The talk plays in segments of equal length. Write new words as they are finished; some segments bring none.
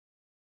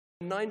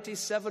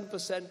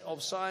97%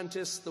 of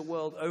scientists the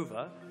world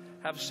over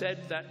have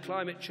said that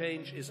climate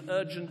change is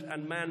urgent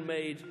and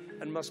man-made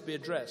and must be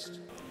addressed.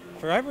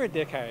 For over a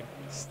decade,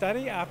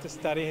 study after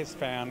study has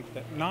found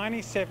that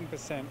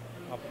 97%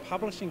 of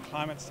publishing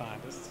climate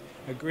scientists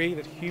agree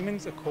that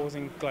humans are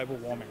causing global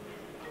warming.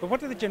 But what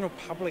do the general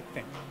public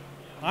think?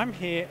 I'm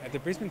here at the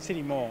Brisbane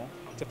City Mall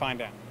to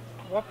find out.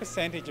 What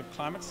percentage of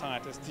climate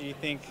scientists do you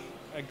think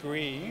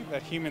agree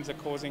that humans are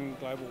causing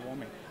global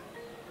warming?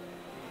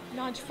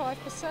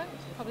 95%,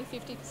 probably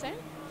 50%.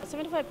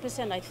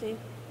 75%, I think.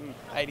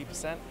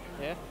 80%,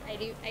 yeah.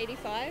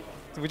 85.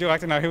 Would you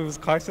like to know who was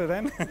closer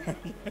then?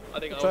 I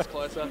think I was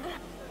closer.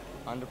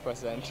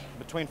 100%.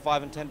 Between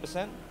 5 and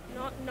 10%?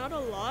 Not a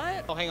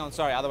lot. Oh, hang on,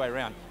 sorry, other way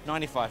around.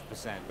 95%.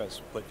 About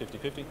split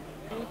 50-50.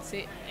 I would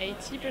say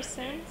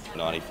 80%.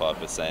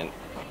 95%.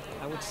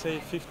 I would say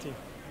 50.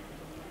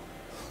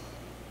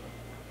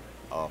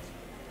 Off.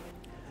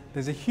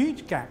 There's a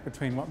huge gap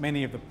between what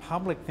many of the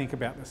public think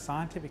about the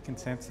scientific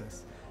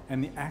consensus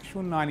and the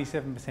actual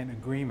 97%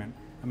 agreement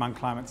among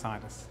climate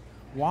scientists.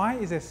 Why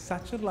is there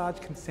such a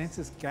large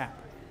consensus gap?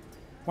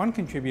 One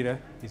contributor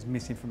is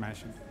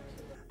misinformation.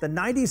 The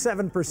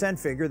 97%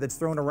 figure that's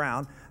thrown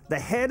around, the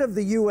head of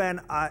the UN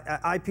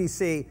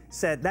IPC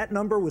said that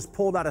number was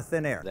pulled out of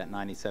thin air. That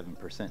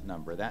 97%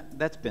 number,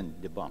 that's been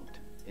debunked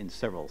in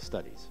several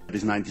studies.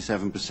 This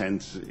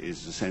 97%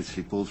 is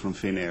essentially pulled from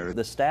thin air.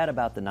 The stat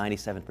about the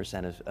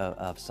 97%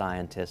 of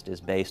scientists is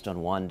based on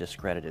one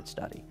discredited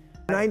study.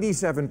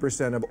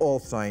 97% of all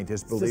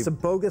scientists believe... Is this a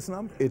bogus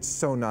number? It's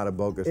so not a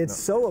bogus number. It's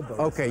so a bogus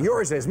Okay,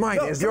 yours is, mine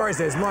is, yours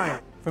is, mine.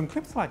 From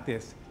clips like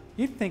this,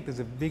 you'd think there's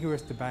a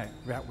vigorous debate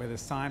about whether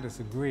scientists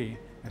agree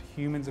that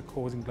humans are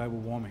causing global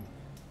warming.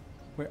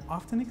 We're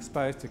often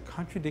exposed to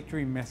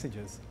contradictory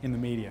messages in the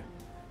media.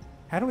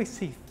 How do we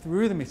see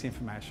through the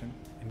misinformation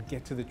and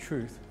get to the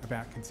truth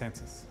about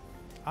consensus?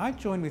 I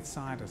joined with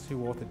scientists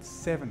who authored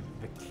 7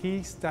 of the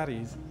key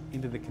studies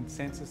into the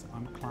consensus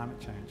on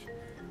climate change.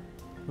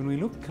 When we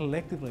look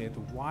collectively at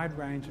the wide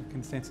range of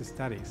consensus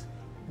studies,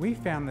 we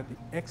found that the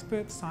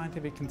expert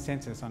scientific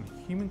consensus on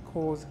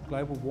human-caused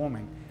global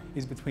warming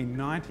is between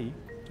 90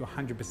 to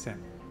 100%.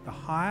 The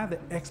higher the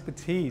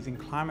expertise in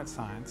climate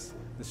science,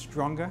 the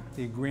stronger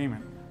the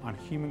agreement on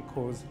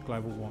human-caused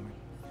global warming.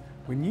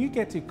 When you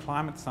get to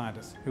climate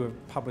scientists who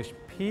have published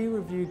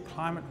peer-reviewed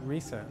climate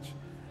research,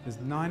 there's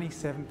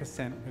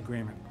 97%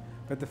 agreement.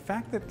 But the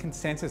fact that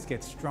consensus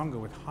gets stronger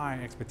with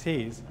higher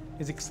expertise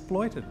is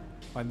exploited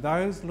by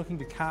those looking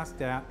to cast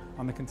doubt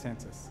on the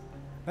consensus.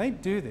 They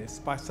do this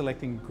by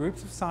selecting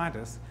groups of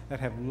scientists that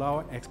have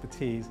lower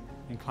expertise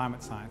in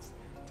climate science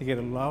to get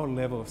a lower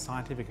level of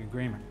scientific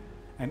agreement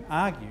and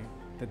argue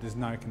that there's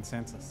no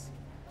consensus.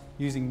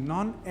 Using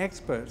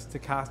non-experts to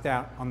cast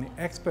doubt on the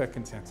expert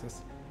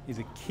consensus is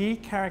a key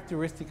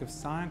characteristic of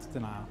science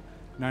denial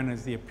known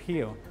as the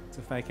appeal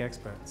to fake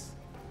experts.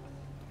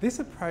 This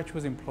approach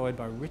was employed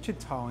by Richard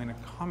Toll in a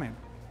comment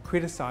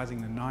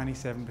criticising the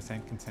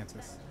 97%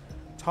 consensus.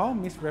 Toll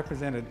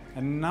misrepresented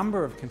a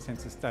number of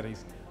consensus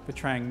studies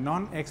portraying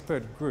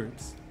non-expert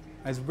groups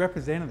as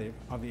representative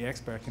of the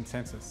expert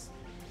consensus.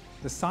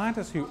 The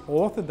scientists who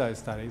authored those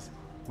studies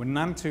were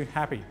none too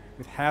happy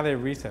with how their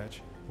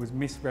research was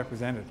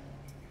misrepresented.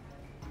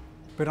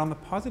 But on the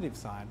positive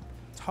side,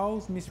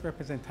 Toll's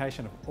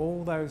misrepresentation of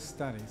all those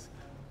studies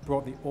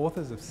brought the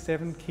authors of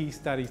 7 key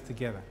studies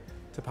together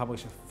to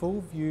publish a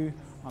full view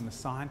on the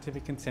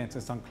scientific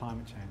consensus on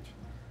climate change.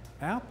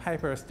 Our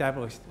paper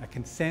established a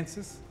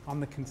consensus on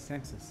the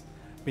consensus,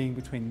 being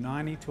between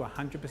 90 to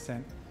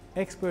 100%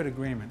 expert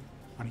agreement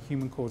on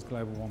human-caused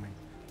global warming,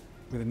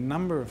 with a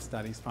number of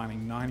studies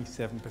finding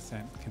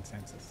 97%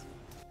 consensus.